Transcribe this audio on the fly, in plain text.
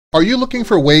Are you looking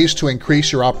for ways to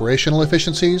increase your operational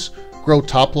efficiencies, grow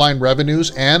top-line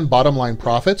revenues and bottom-line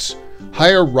profits,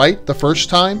 hire right the first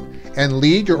time, and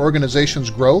lead your organization's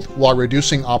growth while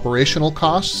reducing operational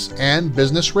costs and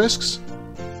business risks?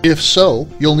 If so,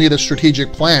 you'll need a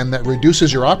strategic plan that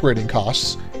reduces your operating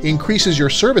costs, increases your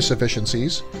service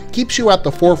efficiencies, keeps you at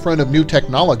the forefront of new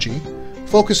technology,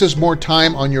 focuses more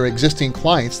time on your existing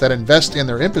clients that invest in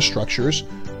their infrastructures,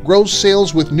 grows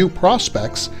sales with new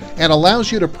prospects, and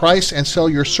allows you to price and sell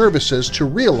your services to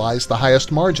realize the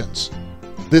highest margins.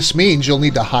 This means you'll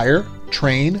need to hire,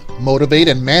 train, motivate,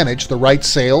 and manage the right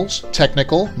sales,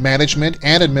 technical, management,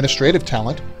 and administrative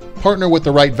talent, partner with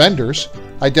the right vendors,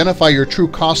 identify your true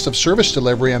cost of service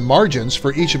delivery and margins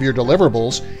for each of your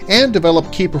deliverables, and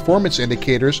develop key performance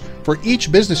indicators for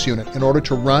each business unit in order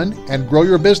to run and grow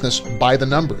your business by the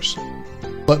numbers.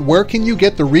 But where can you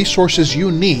get the resources you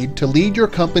need to lead your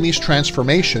company's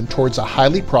transformation towards a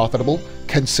highly profitable,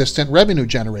 consistent revenue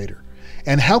generator?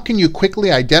 And how can you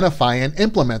quickly identify and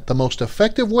implement the most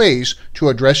effective ways to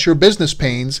address your business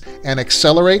pains and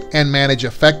accelerate and manage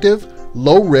effective,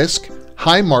 low-risk,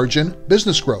 high-margin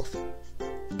business growth?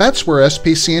 That's where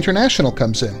SPC International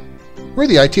comes in. We're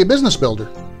the IT business builder.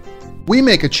 We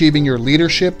make achieving your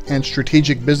leadership and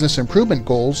strategic business improvement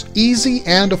goals easy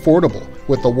and affordable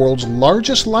with the world's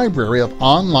largest library of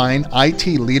online IT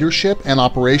leadership and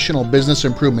operational business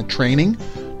improvement training,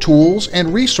 tools,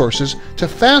 and resources to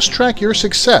fast-track your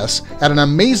success at an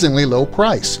amazingly low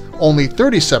price, only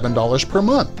 $37 per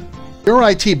month. Your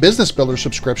IT Business Builder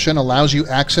subscription allows you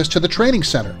access to the Training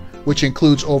Center, which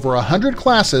includes over 100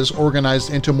 classes organized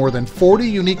into more than 40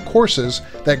 unique courses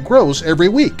that grows every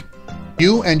week.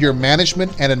 You and your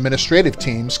management and administrative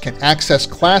teams can access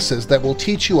classes that will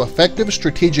teach you effective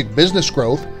strategic business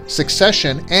growth,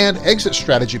 succession and exit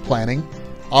strategy planning,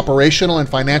 operational and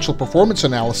financial performance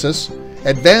analysis,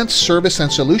 advanced service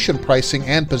and solution pricing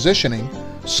and positioning,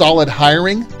 solid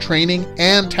hiring, training,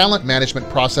 and talent management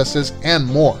processes, and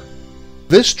more.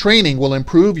 This training will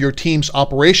improve your team's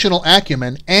operational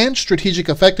acumen and strategic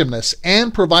effectiveness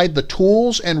and provide the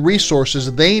tools and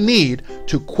resources they need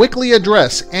to quickly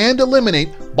address and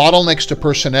eliminate bottlenecks to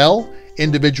personnel,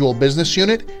 individual business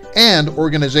unit, and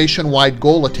organization-wide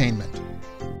goal attainment.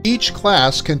 Each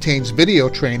class contains video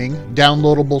training,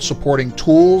 downloadable supporting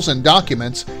tools and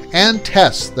documents, and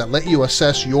tests that let you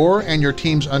assess your and your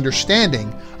team's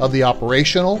understanding of the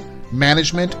operational,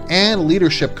 management, and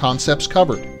leadership concepts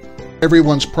covered.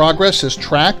 Everyone's progress is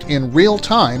tracked in real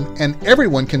time and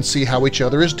everyone can see how each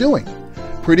other is doing.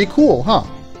 Pretty cool, huh?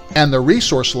 And the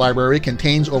resource library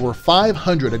contains over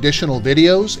 500 additional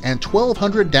videos and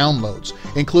 1,200 downloads,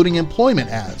 including employment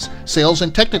ads, sales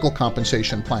and technical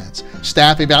compensation plans,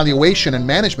 staff evaluation and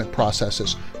management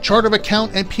processes, chart of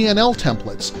account and P&L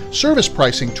templates, service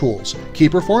pricing tools, key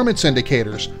performance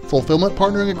indicators, fulfillment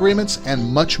partnering agreements,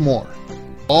 and much more.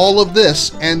 All of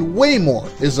this and way more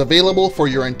is available for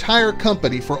your entire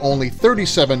company for only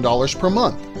 $37 per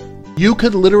month. You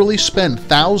could literally spend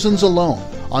thousands alone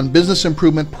on business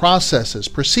improvement processes,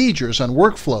 procedures, and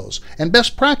workflows, and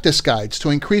best practice guides to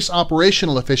increase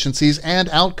operational efficiencies and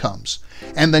outcomes.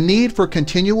 And the need for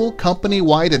continual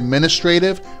company-wide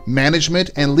administrative, management,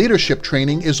 and leadership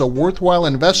training is a worthwhile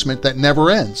investment that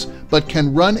never ends, but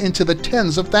can run into the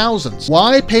tens of thousands.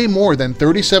 Why pay more than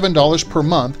 $37 per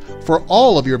month for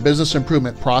all of your business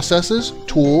improvement processes,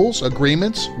 tools,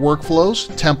 agreements, workflows,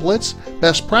 templates,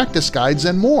 best practice guides,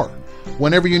 and more?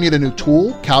 Whenever you need a new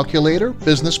tool, calculator,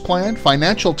 business plan,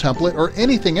 financial template, or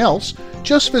anything else,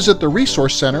 just visit the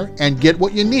Resource Center and get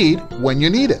what you need when you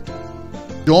need it.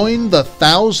 Join the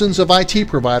thousands of IT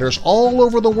providers all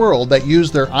over the world that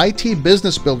use their IT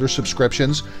Business Builder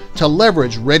subscriptions to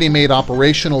leverage ready-made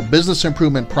operational business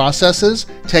improvement processes,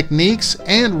 techniques,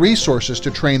 and resources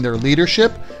to train their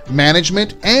leadership,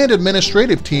 management, and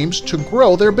administrative teams to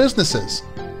grow their businesses.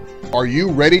 Are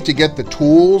you ready to get the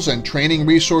tools and training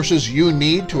resources you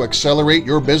need to accelerate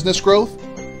your business growth?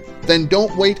 Then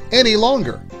don't wait any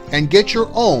longer and get your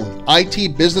own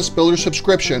IT Business Builder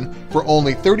subscription for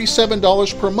only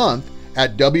 $37 per month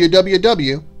at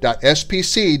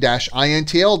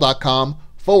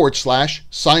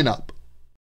www.spc-intl.com/sign up.